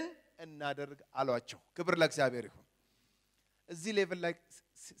ምን እናደርግ አሏቸው ክብር ለእግዚአብሔር ይሁን እዚህ ሌቭል ላይ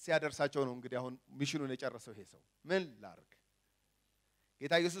ሲያደርሳቸው ነው እንግዲህ አሁን ሚሽኑን የጨረሰው ይሄ ሰው ምን ላርግ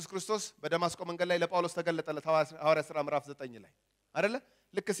ጌታ ኢየሱስ ክርስቶስ በደማስቆ መንገድ ላይ ለጳውሎስ ተገለጠለት ሐዋርያት ሥራ ምዕራፍ 9 ላይ አይደለ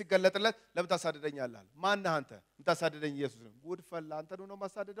ልክ ሲገለጥለት ለምን ታሳደደኛለህ ማን ነህ አንተ የምታሳደደኝ ኢየሱስ ነው ጉድ ፈላ አንተ ነው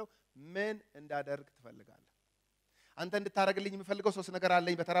ማሳደደው ምን እንዳደርግ ትፈልጋለህ አንተ እንድታረግልኝ የምፈልገው ሶስት ነገር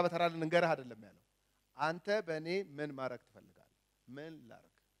አለኝ በተራ በተራ ልንገርህ አይደለም ያለው አንተ በእኔ ምን ማረግ ትፈልጋለህ ምን ላርግ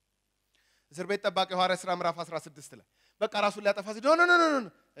እስር ቤት ጠባቂ ሐዋርያት ሥራ ምዕራፍ 16 ላይ በቃ ራሱን ሊያጠፋ ሲል ኖ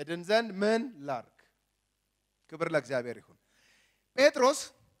እድን ዘንድ ምን ላርግ ክብር ለእግዚአብሔር ይሁን ጴጥሮስ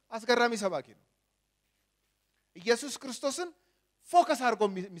አስገራሚ ሰባኪ ነው ኢየሱስ ክርስቶስን ፎከስ አድርጎ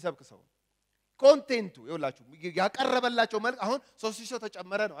የሚሰብክ ሰው ኮንቴንቱ ይውላችሁ ያቀረበላቸው መልክ አሁን 3000 ሰው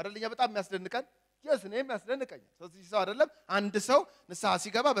ተጨመረ ነው አይደልኛ በጣም የሚያስደንቀን እኔም ያስደንቀኛል 3000 ሰው አይደለም አንድ ሰው ንስሐ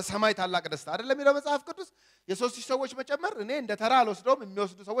ሲገባ በሰማይ ታላቅ ደስታ አይደለም ይለው መጽሐፍ ቅዱስ የ3000 ሰዎች መጨመር እኔ እንደ ተራ አልወስደውም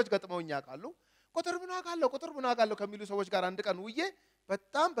የሚወስዱ ሰዎች ገጥመውኛ ያውቃሉ ቁጥር ምን ዋጋለው ከሚሉ ሰዎች ጋር አንድ ቀን ውዬ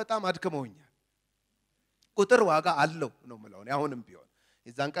በጣም አድክመውኛል ቁጥር ዋጋ አለው ነው ምለው አሁንም ቢሆን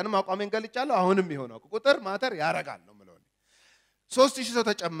የዛን ቀንም አቋሜን ገልጫለሁ አሁንም ይሆነው ቁጥር ማተር ያረጋል ነው ምለው 3000 ሰው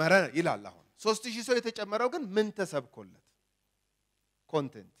ተጨመረ ይላል አሁን 3000 ሰው የተጨመረው ግን ምን ተሰብኮለት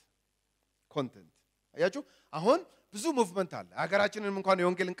ኮንቴንት አያችሁ አሁን ብዙ ሙቭመንት አለ ሀገራችንን እንኳን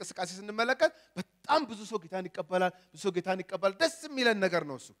የወንጌል እንቅስቃሴ ስንመለከት በጣም ብዙ ሰው ጌታን ይቀበላል ደስ የሚለን ነገር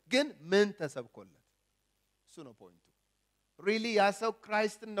ነው እሱ ግን ምን ተሰብኮለት እሱ ነው ፖይንቱ ሪሊ ያ ሰው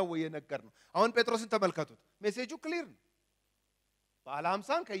ክራይስትን ነው የነገር ነው አሁን ጴጥሮስን ተመልከቱት ሜሴጁ ክሊር ነው በዓለ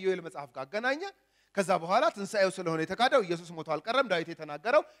 50 ከኢዮኤል መጽሐፍ ጋር አገናኘ ከዛ በኋላ ትንሳኤው ስለሆነ የተካደው ኢየሱስ ሞቶ አልቀረም ዳዊት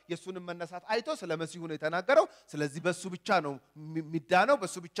የተናገረው ኢየሱስንም መነሳት አይቶ ስለ መሲሁ ነው የተናገረው ስለዚህ በሱ ብቻ ነው የሚዳነው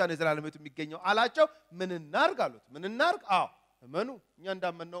በሱ ብቻ ነው የዘላለም ሕይወት የሚገኘው አላቸው ምን እናርግ አሉት ምን እናርግ እመኑ እኛ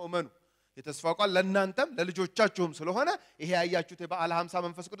እንዳመነው እመኑ የተስፋው ቃል ለእናንተም ለልጆቻችሁም ስለሆነ ይሄ ያያችሁት በዓለ 50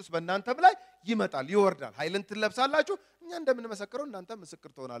 መንፈስ ቅዱስ በእናንተም ላይ ይመጣል ይወርዳል ኃይልን ትለብሳላችሁ እኛ እንደምንመሰክረው እናንተም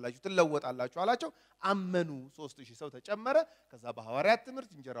ምስክር ትሆናላችሁ ትለወጣላችሁ አላቸው አመኑ 3000 ሰው ተጨመረ ከዛ በሐዋርያት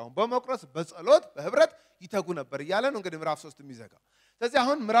ትምህርት እንጀራውን በመቁረስ በጸሎት በህብረት ይተጉ ነበር ይያለ ነው እንግዲህ ምዕራፍ 3 የሚዘጋው ስለዚህ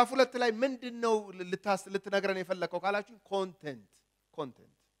አሁን ምዕራፍ 2 ላይ ምንድነው ልትነግረን የፈለከው ካላችሁ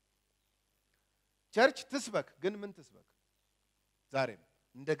ኮንቴንት ቸርች ትስበክ ግን ምን ትስበክ ዛሬ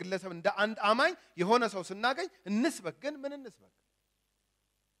እንደ ግለሰብ እንደ አንድ አማኝ የሆነ ሰው ስናገኝ እንስበክ ግን ምን እንስበክ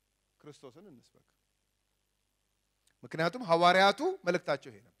ክርስቶስን እንስበክ ምክንያቱም ሐዋርያቱ መልእክታቸው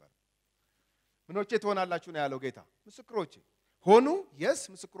ይሄ ነበር ምኖቼ ትሆናላችሁ ነው ያለው ጌታ ምስክሮቼ ሆኑ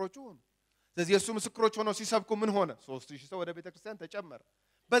ምስክሮቹ ሆኑ ስለዚህ የሱ ምስክሮች ሆነው ሲሰብኩ ምን ሆነ 3000 ሰው ወደ ቤተክርስቲያን ተጨመረ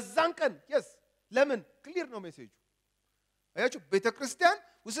በዛን ቀን ለምን ክሊር ነው ሜሴጁ አያችሁ ቤተክርስቲያን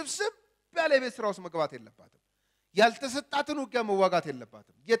ውስብስብ ያለ ቤት ስራ ውስጥ መግባት የለባትም ያልተሰጣትን ውጊያ መዋጋት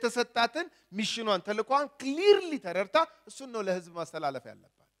የለባትም የተሰጣትን ሚሽኗን ተልኳን ክሊርሊ ተረድታ እሱን ነው ለህዝብ ማስተላለፍ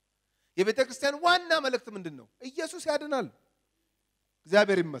ያለባት የቤተክርስቲያን ዋና መልእክት ምንድነው ኢየሱስ ያድናል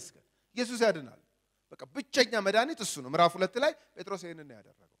እግዚአብሔር ይመስገን ኢየሱስ ያድናል በቃ ብቸኛ መድኃኒት እሱ ነው ምዕራፍ 2 ላይ ጴጥሮስ ይሄንን ነው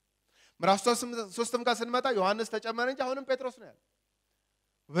ያደረገው ምዕራፍ 3 ጋር ስንመጣ ዮሐንስ ተጨመረ እንጂ አሁንም ጴጥሮስ ነው ያለው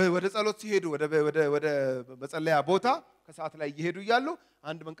ወደ ጸሎት ሲሄዱ ወደ መጸለያ ቦታ ከሰዓት ላይ ይሄዱ ይያሉ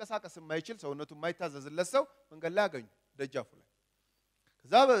አንድ መንቀሳቀስ የማይችል ሰውነቱ የማይታዘዝለት ሰው መንገድ ላይ አገኙ ደጃፉ ላይ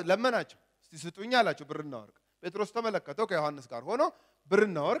ከዛ ለመናቸው እስቲ ስጡኝ አላቸው ብርና ወርቅ ጴጥሮስ ተመለከተው ከዮሐንስ ጋር ሆኖ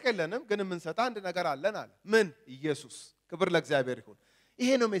ብርና ወርቅ የለንም ግን ምን ሰጣ አንድ ነገር አለን አለ ምን ኢየሱስ ክብር ለእግዚአብሔር ይሁን ይሄ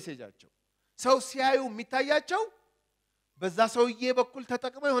ነው ሜሴጃቸው ሰው ሲያዩ የሚታያቸው በዛ ሰውዬ በኩል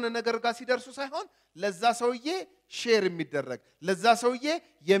ተጠቅመው የሆነ ነገር ጋር ሲደርሱ ሳይሆን ለዛ ሰውዬ ሼር የሚደረግ ለዛ ሰውዬ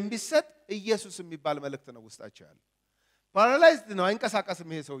የሚሰጥ ኢየሱስ የሚባል መልእክት ነው ውስጣቸው ያለው ፓራላይዝድ ነው አይንቀሳቀስም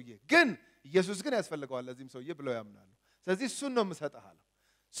ይሄ ሰውዬ ግን ኢየሱስ ግን ያስፈልገዋል ለዚህም ሰውዬ ብለው ያምናሉ ስለዚህ እሱን ነው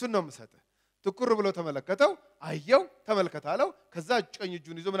የምሰጥህ ትኩር ብሎ ተመለከተው አየው ተመልከታለው ከዛ ቀኝ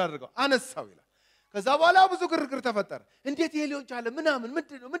እጁን ይዞ ምን አደረገው አነሳው ይላል ከዛ በኋላ ብዙ ግርግር ተፈጠረ እንዴት ይሄ ሊሆን ቻለ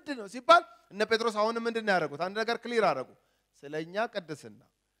ምንድነው ሲባል እነ ጴጥሮስ አሁን ምንድነው ያደረጉት አንድ ነገር ክሊር አደረጉ ስለኛ ቅድስና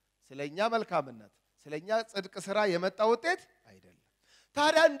ስለኛ መልካምነት ስለኛ ጽድቅ ስራ የመጣ ውጤት አይደለም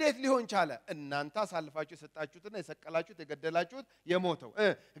ታዲያ እንዴት ሊሆን ቻለ እናንተ አሳልፋችሁ የሰጣችሁትና የሰቀላችሁት የገደላችሁት የሞተው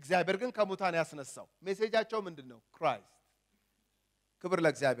እግዚአብሔር ግን ከሙታን ያስነሳው ሜሴጃቸው ምንድነው ክራይስት ክብር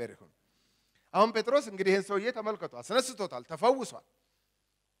ለእግዚአብሔር ይሁን አሁን ጴጥሮስ እንግዲህ ይሄን ሰውዬ ተመልከቱ አስነስቶታል ተፈውሷል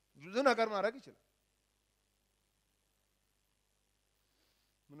ብዙ ነገር ማድረግ ይችላል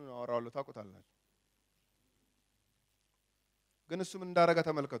ምኑን አወራዋለሁ ታውቁታላችሁ ግን እሱ ምን እንዳረጋ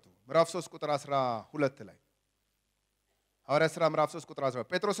ተመልከቱ ምዕራፍ 3 ቁጥር 12 ላይ ሐዋርያት ሥራ ምዕራፍ 3 ቁጥር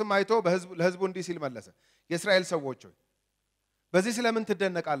 12 ጴጥሮስም አይቶ ለሕዝቡ እንዲህ ሲል መለሰ የእስራኤል ሰዎች ሆይ በዚህ ስለምን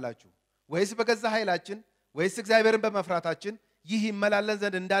ትደነቃላችሁ ወይስ በገዛ ኃይላችን ወይስ እግዚአብሔርን በመፍራታችን ይህ ይመላለን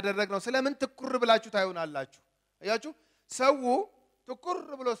ዘንድ እንዳደረግነው ስለምን ትኩር ብላችሁ ታዩናላችሁ አያችሁ ሰው ትኩር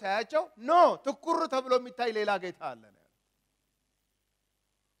ብሎ ሳያቸው ትኩር ተብሎ የሚታይ ሌላ ጌታ አለ ነው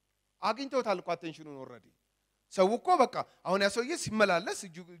አግኝቶታል እኮ አቴንሽኑን ኦሬዲ ሰው እኮ በቃ አሁን ያ ሰውዬ ሲመላለስ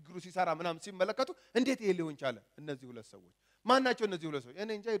እግሩ ሲሰራ ምናምን ሲመለከቱ እንዴት ይሄ ሊሆን ቻለ እነዚህ ሁለት ሰዎች ማን ናቸው እነዚህ ሁለት ሰዎች እኔ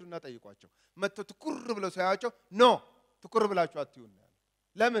እንጃ ሄዱና ጠይቋቸው መጥተው ትኩር ብለው ሳያቸው ትኩር ብላችሁ አትዩና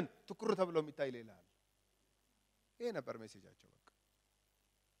ለምን ትኩር ተብሎ የሚታይ ሌላ አለ ይሄ ነበር ሜሴጃቸው በቃ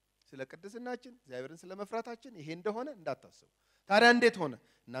ስለ ቅድስናችን እግዚአብሔርን ስለ መፍራታችን ይሄ እንደሆነ እንዳታስቡ ታዲያ እንዴት ሆነ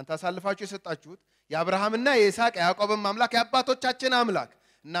እናንተ አሳልፋችሁ የሰጣችሁት የአብርሃምና የይስሐቅ ያዕቆብም አምላክ የአባቶቻችን አምላክ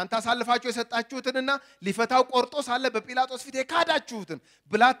እናንተ አሳልፋችሁ የሰጣችሁትንና ሊፈታው ቆርጦ ሳለ በጲላጦስ ፊት የካዳችሁትን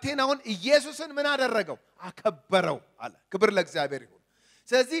ብላቴናውን ኢየሱስን ምን አደረገው አከበረው አለ ክብር ለእግዚአብሔር ይሁን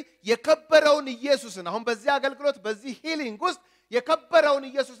ስለዚህ የከበረውን ኢየሱስን አሁን በዚህ አገልግሎት በዚህ ሂሊንግ ውስጥ የከበረውን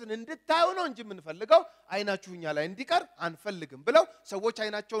ኢየሱስን እንድታዩ ነው እንጂ ምንፈልገው አይናችሁኛ ላይ እንዲቀር አንፈልግም ብለው ሰዎች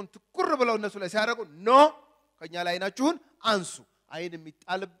አይናቸውን ትኩር ብለው እነሱ ላይ ሲያደርጉ ኖ ከኛ ላይ አይናችሁን አንሱ አይን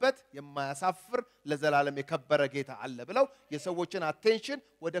የሚጣልበት የማያሳፍር ለዘላለም የከበረ ጌታ አለ ብለው የሰዎችን አቴንሽን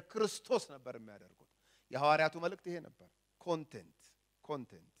ወደ ክርስቶስ ነበር የሚያደርጉት የሐዋርያቱ መልእክት ይሄ ነበር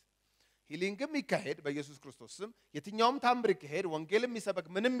ኮንቴንት ሂሊንግም ይካሄድ በኢየሱስ ክርስቶስ ስም የትኛውም ታምር ይካሄድ ወንጌልም ይሰበክ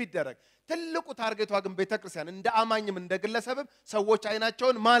ምንም ይደረግ ትልቁ ታርጌቷ ግን ቤተክርስቲያን እንደ አማኝም እንደ ግለሰብም ሰዎች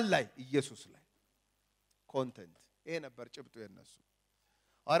አይናቸውን ማን ላይ ኢየሱስ ላይ ኮንቴንት ይሄ ነበር ጭብጡ የነሱ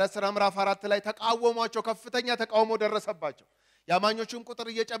ሐዋርያት ሥራ ምዕራፍ 4 ላይ ተቃወሟቸው ከፍተኛ ተቃውሞ ደረሰባቸው ያማኞቹን ቁጥር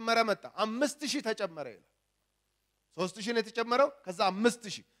እየጨመረ መጣ 5000 ተጨመረ ይላል 3000 ነው የተጨመረው ከዛ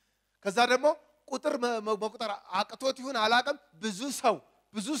 5000 ከዛ ደግሞ ቁጥር መቁጠር አቅቶት ይሁን አላቀም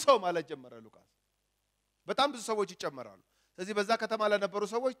ብዙ ሰው ማለት ጀመረ ሉቃስ በጣም ብዙ ሰዎች ይጨመራሉ ስለዚህ በዛ ከተማ ለነበሩ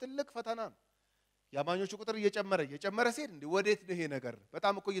ሰዎች ትልቅ ፈተና ነው ያማኞቹ ቁጥር እየጨመረ ሲሄድ እንዴ ወዴት ነው ይሄ ነገር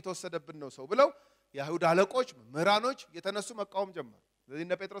በጣም እኮ እየተወሰደብን ነው ሰው ብለው የአይሁድ አለቆች መምህራኖች የተነሱ መቃወም ጀመሩ ስለዚህ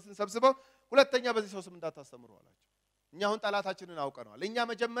እነ ጴጥሮስን ሰብስበው ሁለተኛ በዚህ ሰው ስም እንዳታስተምሩ አላቸው እኛ አሁን ጣላታችንን አውቀናል እኛ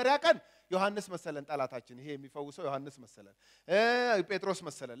መጀመሪያ ቀን ዮሐንስ መሰለን ጣላታችን ይሄ የሚፈውሰው ዮሐንስ መሰለን ጴጥሮስ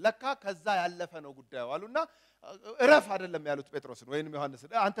መሰለን ለካ ከዛ ያለፈ ነው ጉዳዩ አሉና እረፍ አይደለም ያሉት ጴጥሮስን ወይንም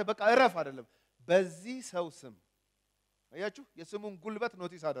ዮሐንስን አንተ በቃ እረፍ አይደለም በዚህ ሰው ስም አያችሁ የስሙን ጉልበት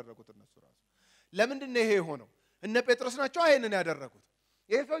ኖቲስ አደረጉት እነሱ ራሱ ለምንድን ነው ይሄ ሆነው እነ ጴጥሮስ ናቸው አይነን ያደረጉት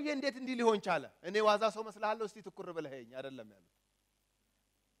ይሄ ሰውዬ እንዴት እንዲህ ሊሆን ቻለ እኔ ዋዛ ሰው መስላለሁ እስቲ ትኩር ብለኸኝ አይደለም ያሉት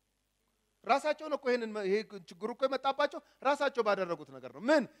ራሳቸው ነው ይሄ ችግሩ እኮ የመጣባቸው ራሳቸው ባደረጉት ነገር ነው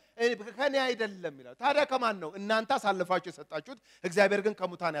ምን ከኔ አይደለም ይላል ታዲያ ከማን ነው እናንተ አሳልፋችሁ የሰጣችሁት እግዚአብሔር ግን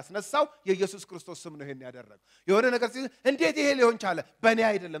ከሙታን ያስነሳው የኢየሱስ ክርስቶስ ስም ነው ይሄን ያደረገው የሆነ ነገር እንዴት ይሄ ሊሆን ቻለ በእኔ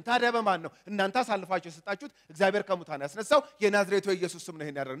አይደለም ታዲያ በማን ነው እናንተ አሳልፋችሁ የሰጣችሁት እግዚአብሔር ከሙታን ያስነሳው የናዝሬቱ የኢየሱስ ስም ነው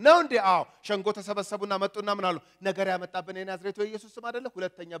ይሄን ያደረገው ነው እንዴ አዎ ሸንጎ ተሰበሰቡና መጡና ምን አሉ ነገር ያመጣብን የናዝሬቱ የኢየሱስ ስም አይደለ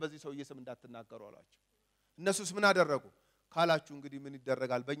ሁለተኛ በዚህ ሰውዬ ስም እንዳትናገሩ አሏቸው እነሱስ ምን አደረጉ ካላችሁ እንግዲህ ምን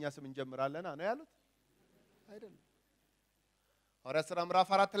ይደረጋል በእኛ ስም እንጀምራለን ነው ያሉት አይደለም ሐዋርያት ሥራ ምዕራፍ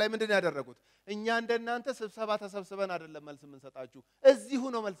 4 ላይ ምንድን ያደረጉት እኛ እንደናንተ ስብሰባ ተሰብስበን አይደለም መልስ የምንሰጣችሁ እዚሁ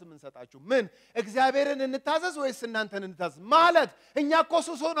ነው መልስ የምንሰጣችሁ ምን እግዚአብሔርን እንታዘዝ ወይስ እናንተን እንታዘዝ ማለት እኛ እኮ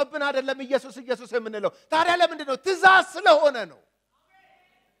ሱስ ሆነብን አይደለም ኢየሱስ የምንለው ታዲያ ለምንድን ነው ትእዛዝ ስለሆነ ነው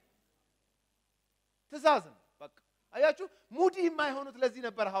ትእዛዝ ነው በቃ አያችሁ ሙዲ የማይሆኑት ለዚህ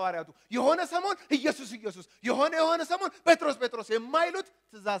ነበር ሐዋርያቱ የሆነ ሰሞን ኢየሱስ የሆነ ሰሞን ጴጥሮስ የማይሉት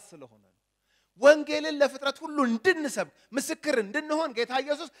ትእዛዝ ስለሆነ ነው ወንጌልን ለፍጥረት ሁሉ እንድንሰብክ ምስክር እንድንሆን ጌታ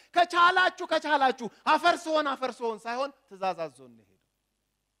ኢየሱስ ከቻላችሁ አፈርሶን ሳይሆን ትእዛዝ አዞን ነው ሄደው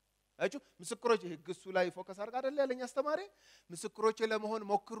አያችሁ ምስክሮች ህግሱ ላይ ፎከስ አድርጋ አይደል ያለኝ አስተማሪ ምስክሮች ለመሆን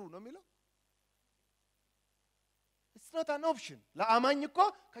ሞክሩ ነው የሚለው It's not an option. ለአማኝ እኮ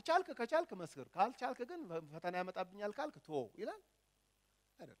ከቻልክ መስክር ካልቻልክ ግን ፈተና ያመጣብኛል ካልክ ቶ ይላል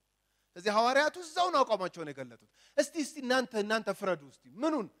አይደል ስለዚህ ሐዋርያቱ እዛው ነው አቋማቸውን የገለጡት እስቲ እናንተ ፍረዱ እስቲ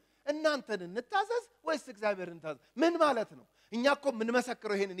ምኑን እናንተን እንታዘዝ ወይስ እግዚአብሔርን እንታዘዝ ምን ማለት ነው እኛ እኮ ምን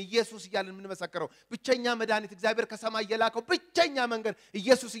መሰክረው ይሄንን ኢየሱስ ይያልን ምን መሰክረው ብቸኛ መድኃኒት እግዚአብሔር ከሰማይ የላከው ብቸኛ መንገድ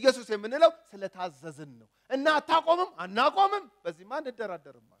ኢየሱስ የምንለው ስለታዘዝን ነው እና አናቆምም በዚህ ማን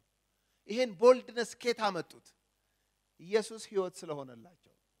እንደራደርም ማለት ይሄን ቦልድነስ ኬታ መጡት ኢየሱስ ሕይወት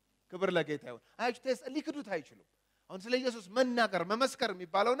ስለሆነላቸው ክብር ለጌታ ይሁን አይችቴስ ሊክዱት አይችሉም አሁን ስለ ኢየሱስ መናገር መመስከር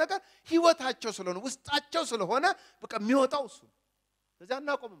የሚባለው ነገር ሕይወታቸው ስለሆነ ውስጣቸው ስለሆነ በቃ የሚወጣው እሱ ስለዚህ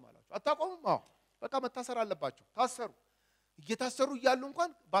አናቆምም አላችሁ አታቆምም አዎ በቃ መታሰር አለባቸው ታሰሩ እየታሰሩ ይያሉ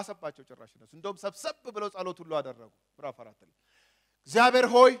እንኳን ባሰባቸው ጭራሽ ነው እንደውም ሰብሰብ ብለው ጸሎት ሁሉ አደረጉ ምዕራፍ 4 ላይ እግዚአብሔር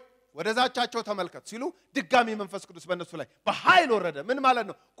ሆይ ወደዛቻቸው ተመልከት ሲሉ ድጋሚ መንፈስ ቅዱስ በእነሱ ላይ በኃይል ወረደ ምን ማለት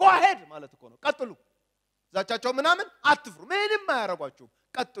ነው ጎሄድ ማለት እኮ ነው ቀጥሉ ዛቻቸው ምናምን አትፍሩ ምንም አያረጋችሁ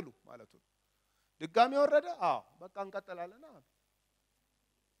ቀጥሉ ማለት ነው ድጋሚ ወረደ አዎ በቃ እንቀጥላለን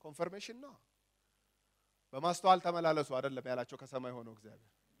ኮንፈርሜሽን ነው በማስተዋል ተመላለሱ አይደለም ያላቸው ከሰማይ ሆኖ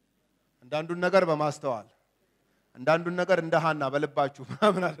እግዚአብሔር አንዳንዱን ነገር በማስተዋል አንዳንዱን ነገር እንደሃና በልባችሁ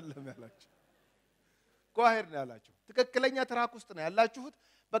ምናምን አይደለም ያላችሁ ጎሄድ ነው ያላችሁ ትክክለኛ ትራክ ውስጥ ነው ያላችሁት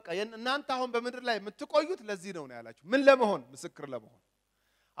በቃ እናንተ አሁን በመድር ላይ የምትቆዩት ለዚህ ነው ያላችሁ ምን ለመሆን ምስክር ለመሆን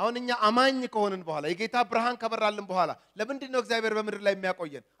አሁን እኛ አማኝ ከሆነን በኋላ የጌታ ብርሃን ከበራልን በኋላ ለምንድን ነው እግዚአብሔር በመድር ላይ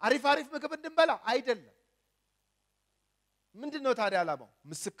የሚያቆየን አሪፍ ምግብ እንድንበላ አይደለም ምንድነው ታዲያ ዓላማው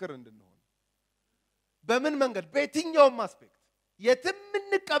ምስክር እንድንሆን በምን መንገድ በየትኛውም አስፔክት የትም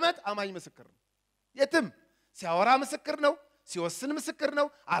እንቀመጥ አማኝ ምስክር ነው የትም ሲያወራ ምስክር ነው ሲወስን ምስክር ነው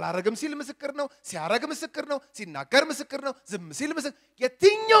አላረግም ሲል ምስክር ነው ሲያረግ ምስክር ነው ሲናገር ምስክር ነው ዝም ሲል ምስክር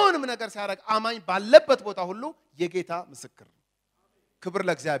የትኛውንም ነገር ሲያረግ አማኝ ባለበት ቦታ ሁሉ የጌታ ምስክር ነው ክብር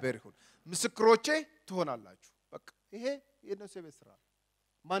ለእግዚአብሔር ይሁን ምስክሮቼ ትሆናላችሁ በቃ ይሄ የነሱ ቤት ስራ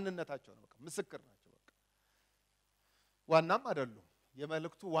ማንነታቸው ነው በቃ ምስክር ናቸው በቃ ዋናም አይደሉም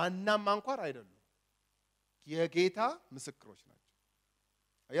የመልእክቱ ዋናም አንኳር አይደሉም የጌታ ምስክሮች ናቸው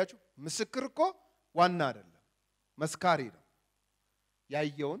አያችሁ ምስክር እኮ ዋና አይደለም መስካሪ ነው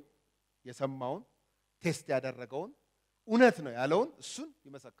ያየውን የሰማውን ቴስት ያደረገውን እውነት ነው ያለውን እሱን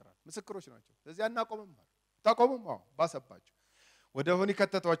ይመሰክራል ምስክሮች ናቸው ስለዚህ አናቆምም ታቆምም ባሰባቸው ወደ ሆኒ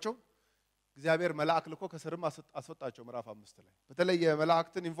ከተቷቸው እግዚአብሔር መልአክ ልኮ ከስርም አስወጣቸው ምዕራፍ 5 ላይ በተለይ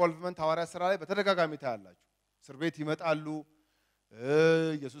የመላእክትን ኢንቮልቭመንት ሐዋርያት ሥራ ላይ በተደጋጋሚ ታያላችሁ እስር ቤት ይመጣሉ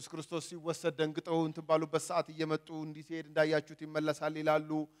ኢየሱስ ክርስቶስ ሲወሰድ ደንግጠው እንትን ባሉበት ሰዓት እየመጡ እንዲህ ሲሄድ እንዳያችሁት ይመለሳል ይላሉ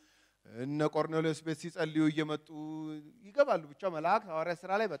እነ ቆርኔሌዎስ ቤት ሲጸልዩ እየመጡ ይገባሉ ብቻ መልአክ ሐዋርያት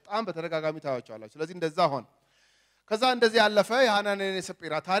ሥራ ላይ በጣም በተደጋጋሚ ታያቸዋላችሁ ስለዚህ እንደዛ ሆነ ከዛ እንደዚህ ያለፈ የሐናንያና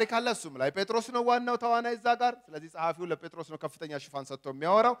የሰጲራ ታሪክ አለ እሱም ላይ ጴጥሮስ ነው ዋናው ተዋናይ እዛ ጋር ስለዚህ ጸሐፊው ለጴጥሮስ ነው ከፍተኛ ሽፋን ሰጥቶ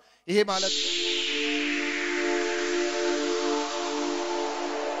የሚያወራው ይሄ ማለት